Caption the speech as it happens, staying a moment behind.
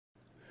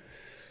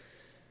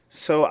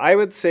So I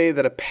would say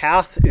that a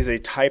path is a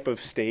type of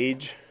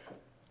stage,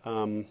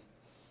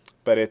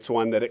 but it's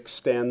one that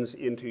extends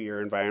into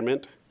your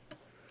environment.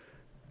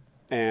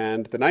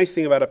 And the nice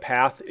thing about a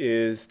path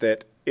is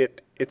that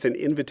it's an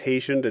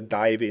invitation to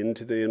dive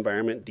into the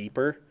environment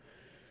deeper.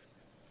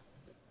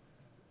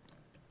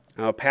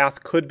 Now, a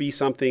path could be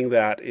something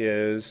that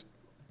is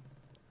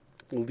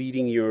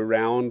leading you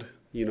around,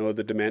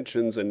 the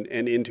dimensions and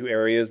into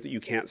areas that you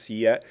can't see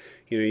yet.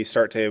 You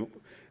start to,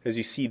 as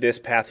you see this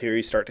path here,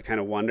 you start to kind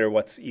of wonder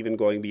what's even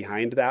going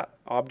behind that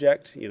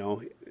object,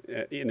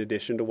 in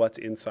addition to what's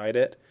inside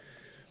it.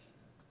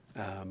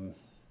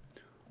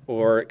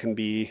 Or it can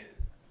be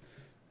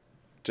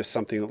just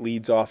something that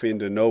leads off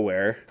into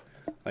nowhere.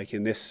 Like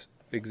in this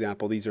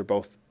example, these are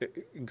both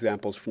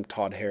examples from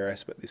Todd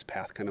Harris, but this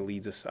path kind of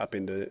leads us up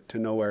into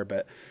nowhere.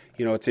 But,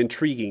 it's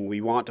intriguing. We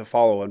want to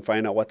follow and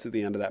find out what's at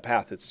the end of that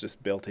path. It's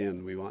just built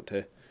in. We want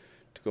to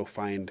go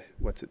find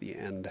what's at the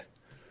end.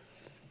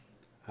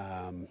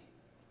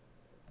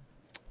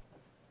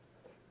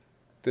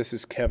 This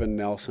is Kevin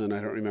Nelson. I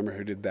don't remember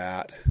who did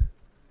that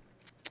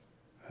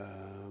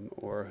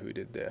or who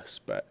did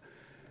this, but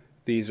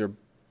these are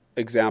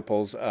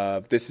examples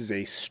of, this is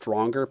a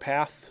stronger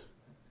path,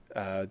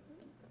 but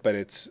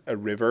it's a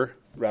river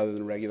rather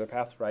than a regular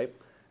path, right?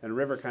 And a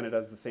river kind of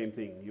does the same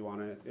thing.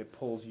 It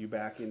pulls you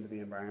back into the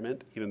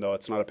environment, even though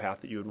it's not a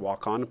path that you would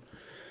walk on.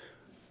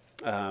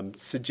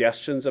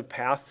 Suggestions of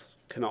paths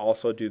can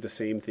also do the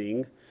same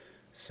thing.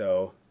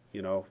 So,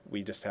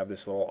 we just have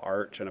this little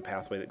arch and a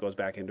pathway that goes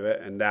back into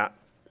it, and that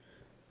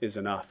is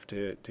enough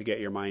to get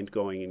your mind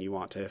going, and you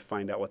want to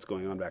find out what's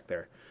going on back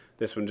there.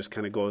 This one just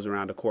kind of goes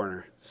around a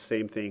corner.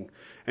 Same thing.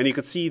 And you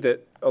could see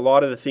that a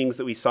lot of the things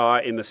that we saw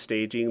in the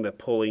staging, the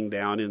pulling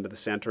down into the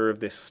center of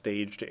this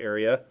staged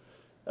area,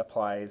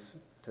 applies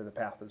to the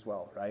path as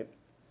well, right?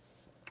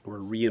 We're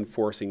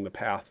reinforcing the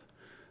path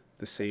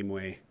the same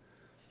way.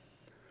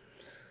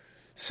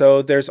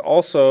 So there's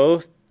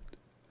also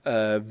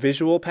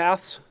visual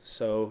paths.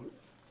 So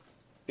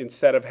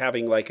instead of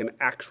having like an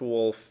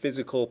actual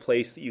physical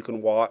place that you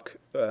can walk,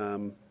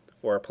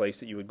 or a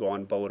place that you would go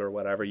on boat or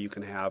whatever, you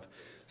can have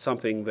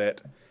something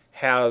that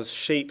has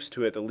shapes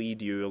to it that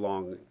lead you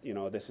along.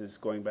 This is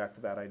going back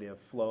to that idea of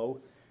flow.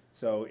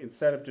 So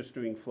instead of just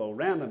doing flow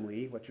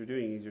randomly, what you're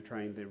doing is you're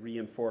trying to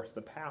reinforce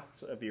the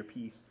paths of your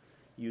piece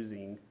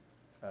using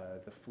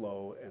the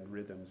flow and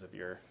rhythms of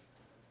your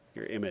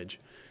image.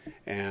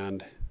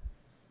 And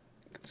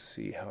let's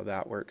see how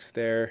that works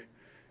there.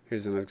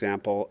 Here's an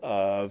example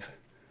of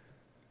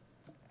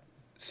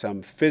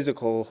some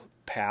physical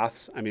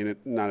paths. I mean,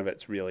 none of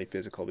it's really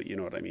physical, but you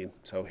know what I mean.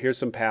 So here's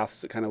some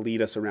paths that kind of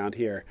lead us around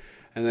here.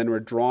 And then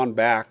we're drawn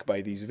back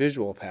by these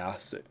visual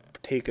paths that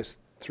take us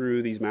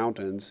through these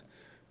mountains,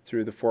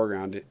 through the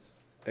foreground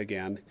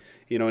again.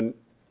 And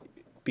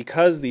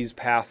because these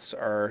paths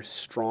are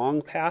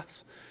strong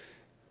paths,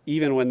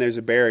 even when there's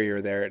a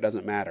barrier there, it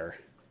doesn't matter.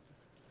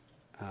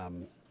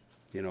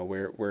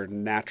 We're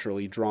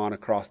naturally drawn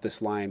across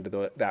this line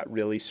to that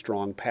really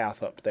strong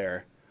path up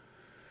there.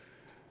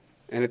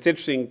 And it's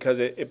interesting because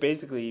it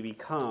basically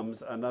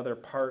becomes another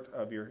part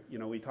of your,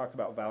 we talked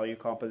about value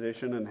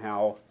composition and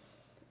how,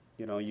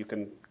 you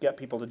can get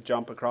people to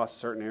jump across a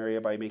certain area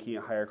by making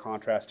a higher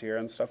contrast here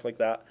and stuff like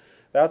that.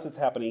 That's what's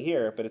happening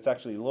here, but it's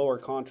actually lower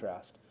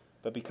contrast.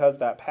 But because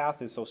that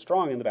path is so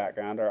strong in the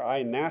background, our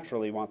eye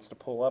naturally wants to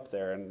pull up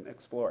there and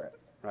explore it,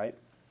 right?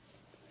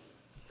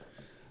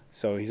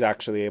 So he's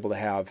actually able to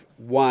have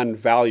one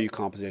value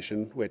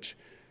composition, which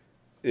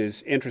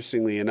is,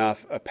 interestingly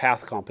enough, a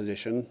path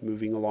composition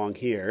moving along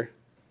here,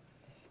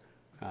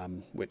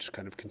 which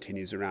kind of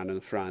continues around in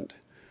the front.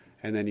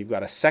 And then you've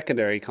got a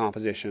secondary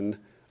composition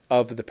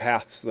of the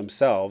paths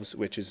themselves,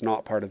 which is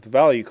not part of the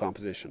value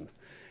composition.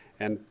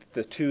 And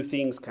the two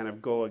things kind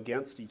of go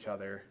against each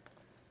other,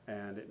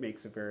 and it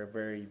makes a very,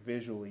 very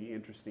visually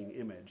interesting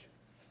image.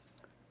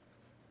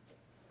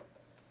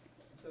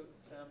 So,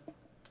 Sam,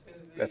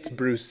 that's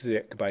Bruce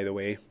Zick, by the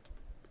way.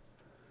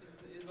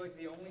 Is like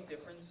the only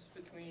difference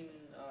between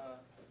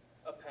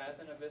a path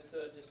and a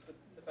vista just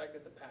the fact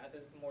that the path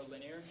is more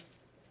linear?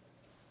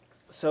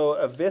 So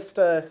a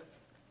vista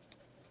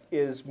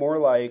is more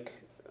like,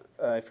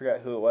 I forgot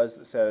who it was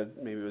that said,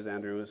 maybe it was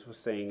Andrew, was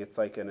saying it's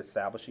like an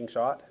establishing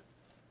shot.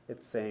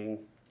 It's saying,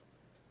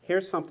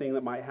 here's something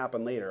that might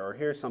happen later, or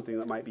here's something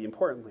that might be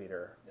important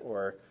later,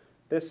 or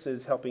this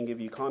is helping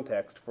give you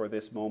context for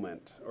this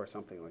moment, or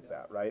something like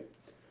that, right?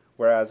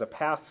 Whereas a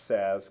path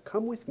says,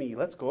 come with me,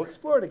 let's go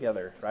explore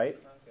together, right?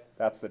 Okay.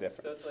 That's the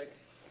difference. So it's like,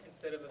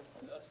 instead of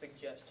a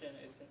suggestion,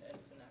 it's an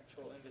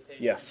actual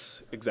invitation.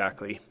 Yes,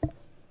 exactly.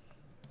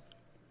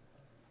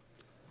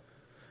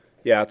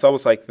 Yeah, it's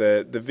almost like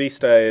the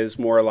vista is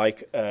more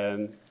like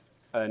an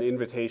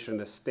invitation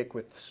to stick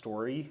with the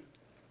story.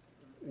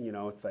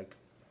 It's like,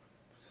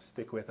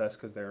 stick with us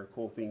because there are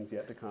cool things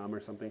yet to come or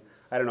something.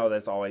 I don't know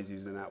that's always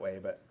used in that way,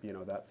 but,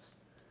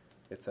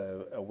 it's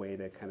a way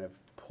to kind of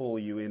pull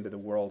you into the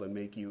world and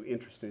make you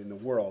interested in the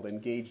world,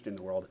 engaged in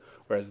the world,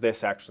 whereas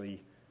this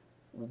actually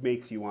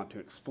makes you want to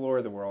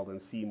explore the world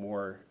and see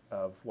more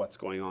of what's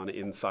going on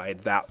inside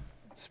that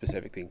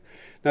specific thing.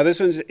 Now this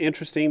one's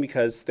interesting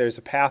because there's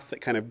a path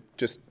that kind of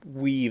just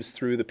weaves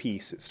through the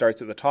piece. It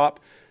starts at the top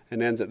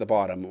and ends at the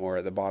bottom, or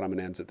at the bottom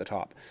and ends at the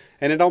top.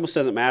 And it almost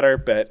doesn't matter,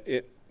 but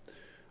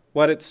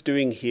what it's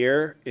doing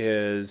here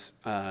is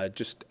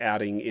just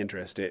adding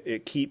interest.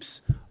 It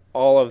keeps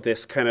all of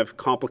this kind of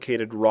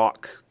complicated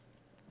rock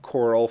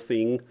coral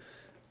thing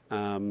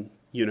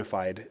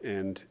unified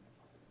and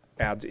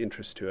adds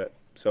interest to it.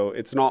 So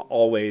it's not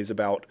always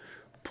about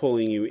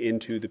pulling you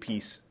into the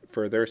piece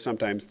further.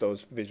 Sometimes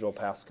those visual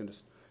paths can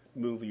just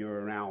move you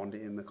around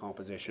in the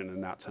composition,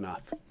 and that's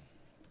enough.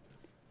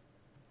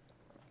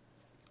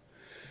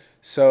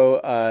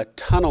 So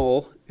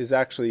tunnel is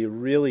actually a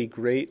really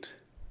great,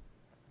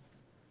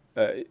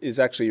 is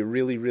actually a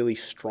really, really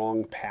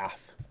strong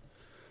path.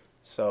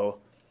 So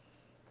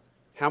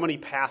how many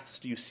paths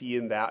do you see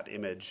in that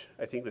image?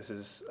 I think this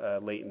is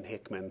Leighton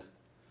Hickman,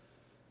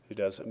 who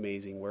does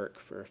amazing work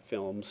for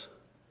films.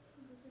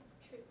 Is this a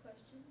trick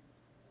question?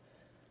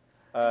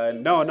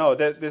 No,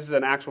 this is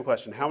an actual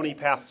question. How many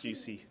paths do you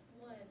see?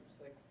 One. It's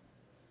like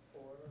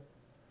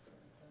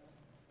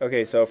 4.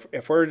 Okay, so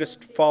if we're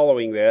just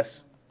following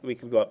this, we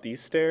could go up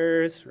these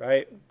stairs,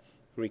 right?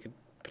 We could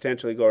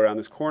potentially go around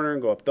this corner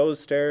and go up those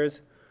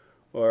stairs.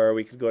 Or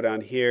we could go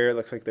down here. It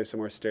looks like there's some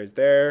more stairs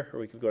there. Or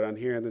we could go down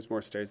here and there's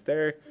more stairs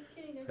there. Just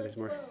kidding, There's there's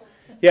more. like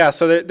 12. Yeah,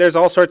 so there's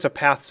all sorts of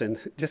paths in.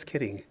 Just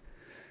kidding.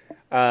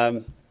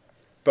 But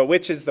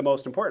which is the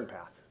most important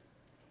path?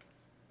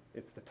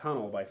 It's the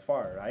tunnel by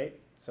far, right?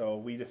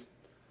 So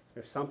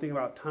there's something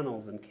about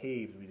tunnels and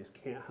caves. We just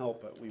can't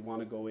help it. We want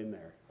to go in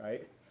there,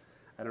 right?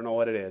 I don't know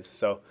what it is.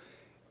 So,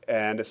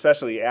 and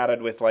especially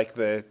added with like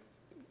the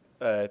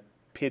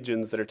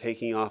pigeons that are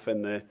taking off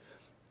in the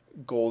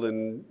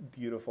golden,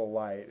 beautiful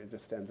light, it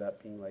just ends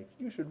up being like,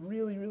 you should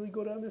really, really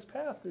go down this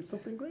path. There's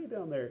something great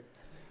down there.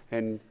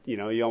 And,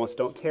 you almost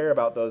don't care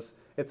about those.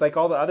 It's like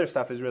all the other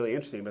stuff is really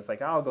interesting, but it's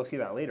like, I'll go see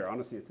that later.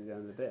 Honestly, it's at the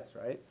end of this,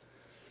 right?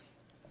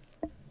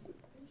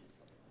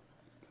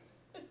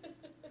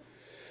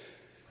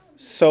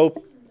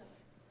 So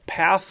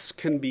paths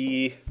can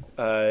be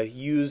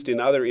used in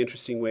other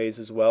interesting ways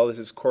as well. This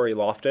is Corey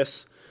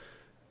Loftus.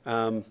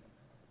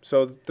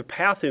 So the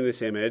path in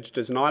this image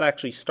does not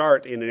actually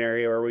start in an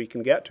area where we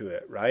can get to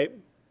it, right?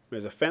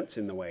 There's a fence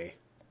in the way.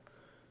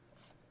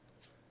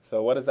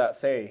 So what does that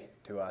say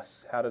to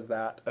us? How does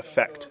that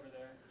affect?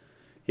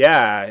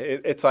 Yeah,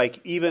 it's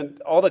like even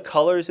all the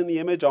colors in the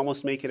image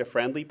almost make it a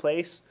friendly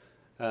place.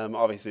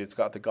 Obviously, it's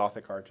got the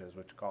Gothic arches,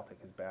 which Gothic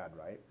is bad,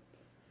 right?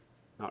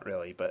 Not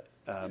really, but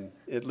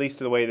at least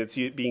the way that's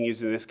being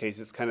used in this case,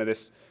 it's kind of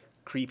this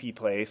creepy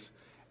place.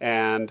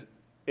 And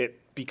it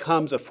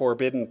becomes a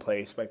forbidden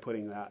place by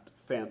putting that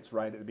fence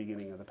right at the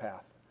beginning of the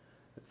path.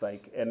 It's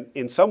like, and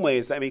in some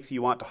ways, that makes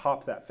you want to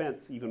hop that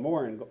fence even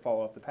more and go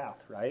follow up the path,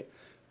 right?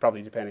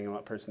 Probably depending on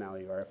what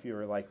personality you are. If you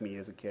were like me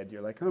as a kid,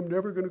 you're like, I'm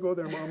never going to go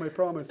there, Mom, I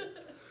promise. That's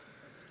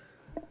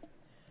how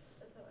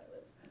I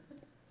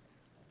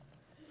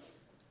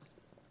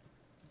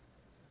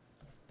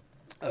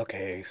was.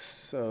 Okay,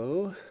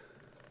 so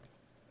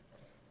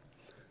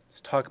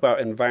let's talk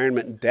about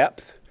environment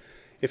depth.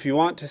 If you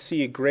want to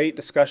see a great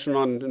discussion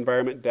on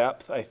environment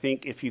depth, I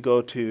think if you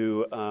go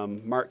to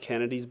Mark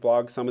Kennedy's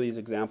blog, some of these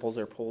examples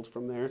are pulled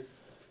from there.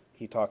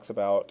 He talks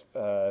about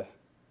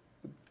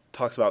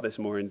this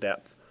more in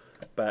depth.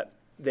 But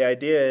the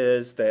idea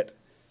is that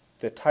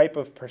the type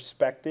of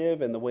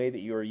perspective and the way that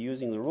you are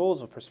using the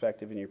rules of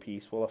perspective in your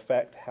piece will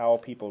affect how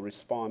people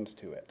respond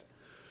to it.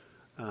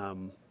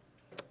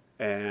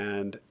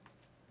 And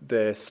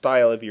the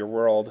style of your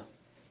world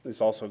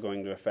is also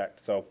going to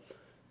affect. So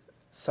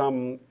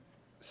some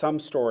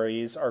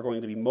stories are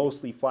going to be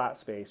mostly flat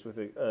space with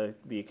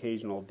the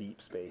occasional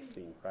deep space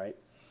thing, right?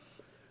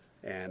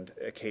 And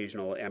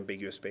occasional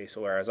ambiguous space,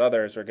 whereas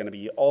others are going to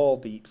be all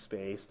deep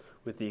space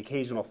with the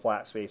occasional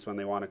flat space when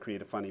they want to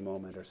create a funny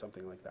moment or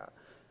something like that.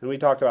 And we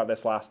talked about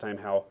this last time,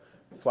 how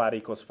flat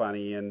equals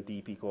funny and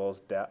deep equals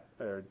depth,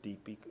 or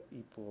deep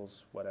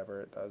equals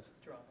whatever it does.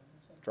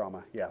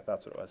 Drama, yeah,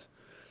 that's what it was.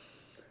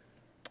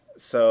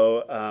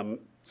 So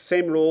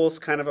same rules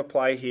kind of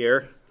apply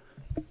here.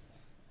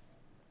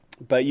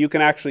 But you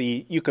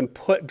can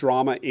put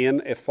drama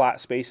in a flat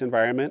space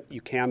environment.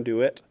 You can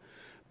do it,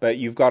 but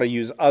you've got to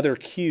use other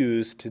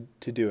cues to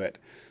do it.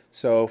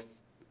 So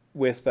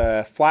with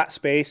flat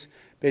space,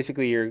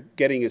 basically you're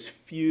getting as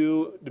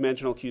few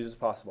dimensional cues as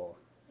possible.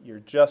 You're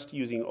just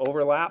using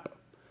overlap.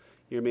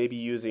 You're maybe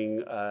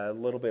using a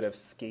little bit of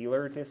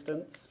scalar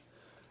distance,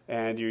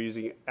 and you're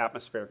using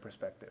atmospheric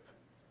perspective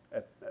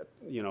at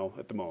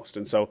the most.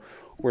 And so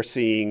we're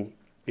seeing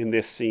in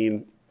this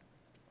scene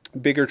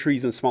bigger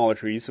trees and smaller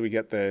trees, so we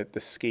get the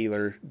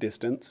scalar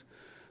distance,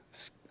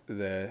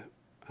 the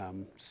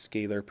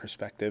scalar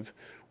perspective.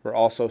 We're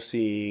also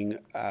seeing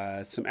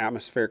some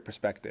atmospheric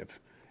perspective,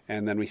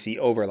 and then we see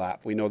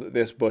overlap. We know that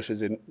this bush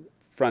is in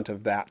front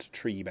of that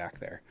tree back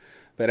there,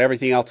 but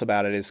everything else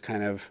about it is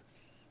kind of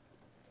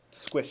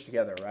squished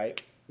together,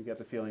 right? You get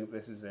the feeling that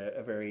this is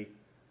a very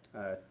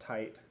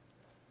tight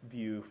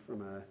view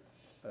from a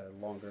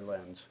longer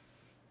lens.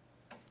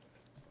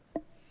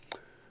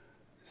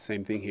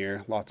 Same thing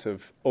here. Lots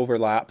of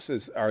overlaps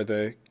are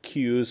the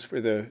cues for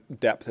the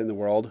depth in the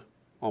world.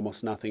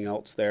 Almost nothing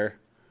else there.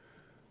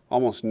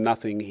 Almost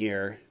nothing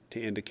here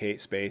to indicate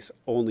space.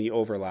 Only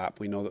overlap.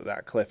 We know that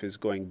that cliff is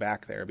going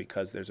back there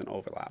because there's an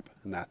overlap,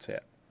 and that's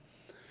it.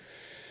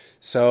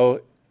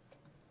 So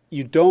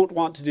you don't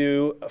want to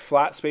do a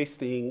flat space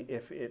thing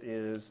if it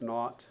is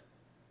not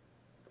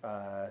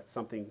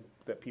something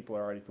that people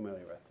are already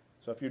familiar with.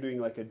 So if you're doing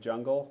like a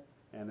jungle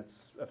and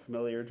it's a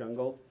familiar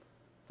jungle,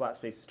 flat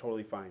space is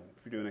totally fine.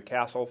 If you're doing a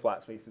castle,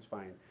 flat space is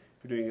fine.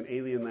 If you're doing an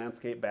alien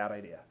landscape, bad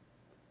idea,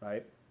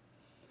 right?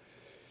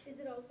 Is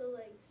it also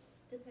like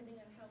depending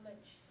on how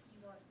much you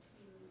want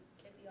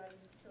to get the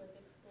audience to like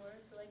explore?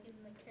 So like in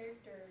the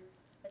character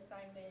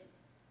assignment,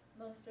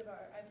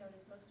 I've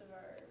noticed most of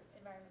our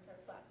environments are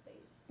flat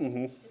space.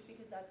 Mm-hmm. Just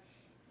because that's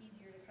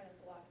easier to kind of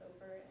gloss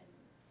over and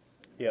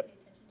Yep. pay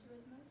attention to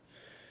as much.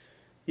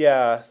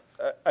 Yeah,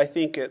 I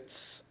think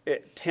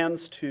it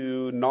tends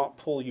to not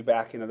pull you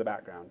back into the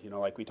background. You know,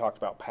 like we talked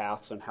about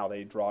paths and how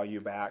they draw you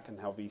back and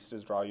how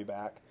vistas draw you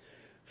back.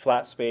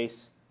 Flat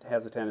space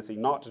has a tendency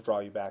not to draw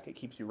you back. It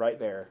keeps you right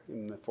there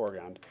in the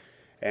foreground.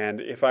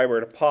 And if I were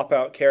to pop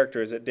out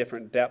characters at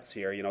different depths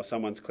here, you know,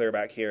 someone's clear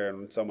back here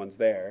and someone's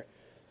there,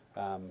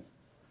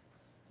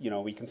 you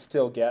know, we can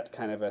still get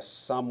kind of a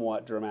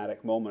somewhat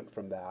dramatic moment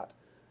from that.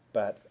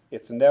 But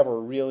it's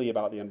never really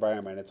about the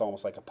environment. It's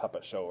almost like a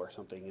puppet show or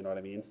something, you know what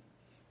I mean?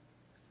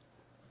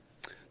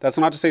 That's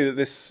not to say that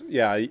this,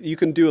 yeah, you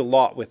can do a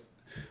lot with,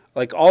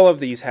 like all of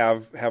these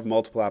have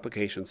multiple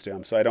applications to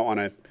them. So I don't want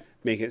to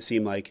make it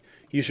seem like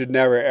you should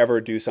never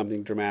ever do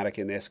something dramatic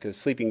in this, because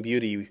Sleeping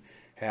Beauty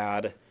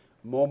had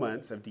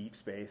moments of deep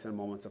space and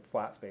moments of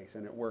flat space,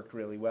 and it worked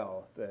really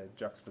well, the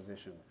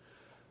juxtaposition.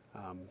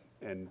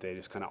 And they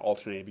just kind of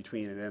alternated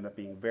between it. It ended up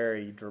being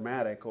very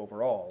dramatic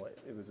overall.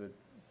 It was a,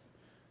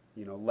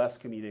 you know, less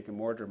comedic and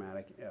more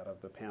dramatic out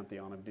of the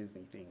pantheon of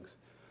Disney things.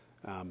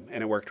 And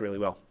it worked really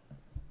well.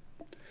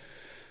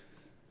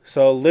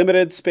 So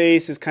limited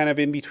space is kind of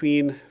in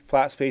between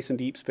flat space and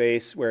deep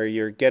space, where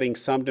you're getting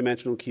some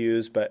dimensional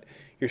cues, but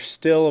you're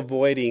still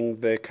avoiding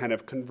the kind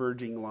of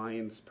converging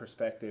lines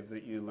perspective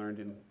that you learned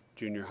in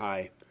junior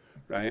high,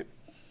 right?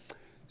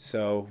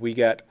 So we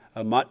get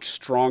a much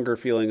stronger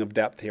feeling of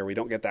depth here. We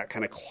don't get that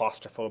kind of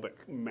claustrophobic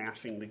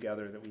mashing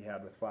together that we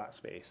had with flat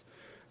space.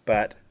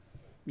 But,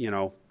 you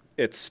know,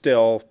 it's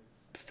still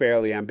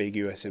fairly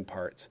ambiguous in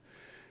parts.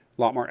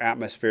 A lot more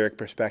atmospheric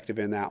perspective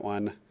in that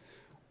one.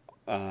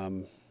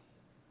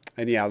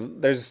 And yeah,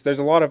 there's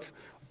a lot of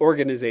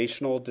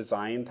organizational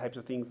design types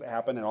of things that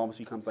happen. It almost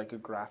becomes like a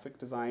graphic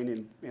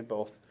design in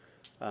both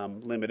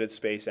limited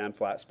space and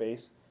flat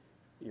space.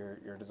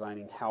 You're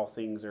designing how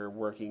things are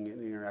working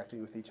and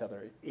interacting with each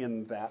other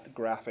in that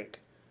graphic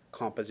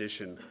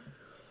composition.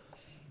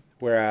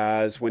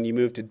 Whereas when you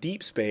move to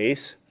deep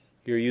space,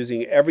 you're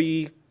using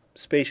every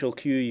spatial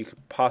cue you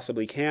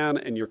possibly can,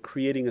 and you're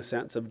creating a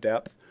sense of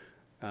depth.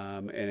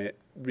 And it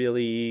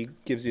really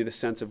gives you the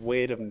sense of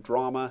weight and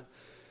drama.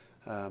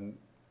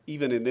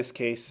 Even in this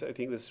case, I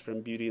think this is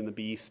from Beauty and the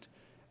Beast,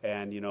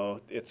 and you know,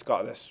 it's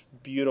got this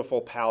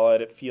beautiful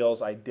palette. It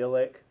feels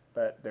idyllic,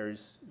 but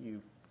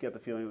you get the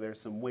feeling that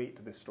there's some weight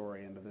to this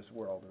story and to this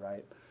world,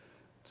 right?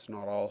 It's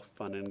not all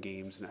fun and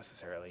games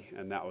necessarily,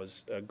 and that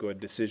was a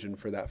good decision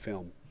for that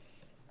film.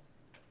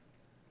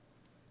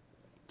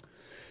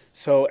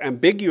 So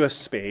ambiguous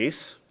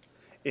space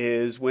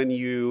is when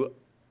you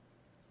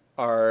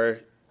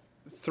are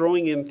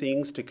throwing in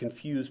things to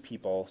confuse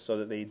people so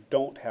that they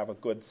don't have a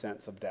good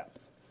sense of depth.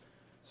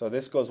 So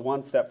this goes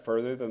one step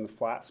further than the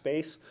flat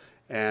space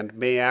and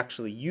may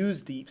actually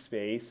use deep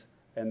space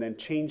and then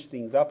change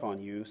things up on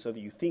you so that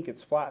you think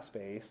it's flat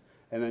space,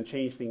 and then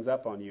change things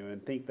up on you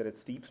and think that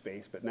it's deep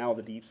space, but now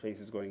the deep space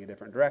is going a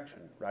different direction,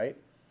 right?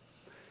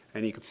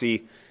 And you can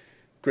see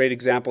great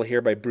example here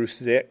by Bruce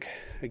Zick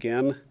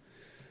again,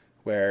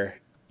 where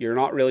you're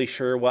not really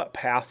sure what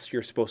paths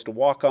you're supposed to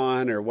walk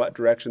on or what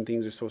direction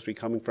things are supposed to be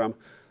coming from.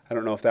 I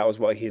don't know if that was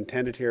what he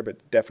intended here,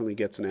 but definitely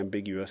gets an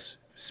ambiguous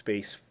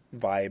space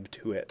vibe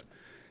to it.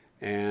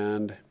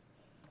 And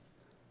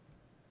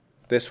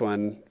this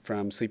one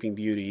from Sleeping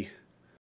Beauty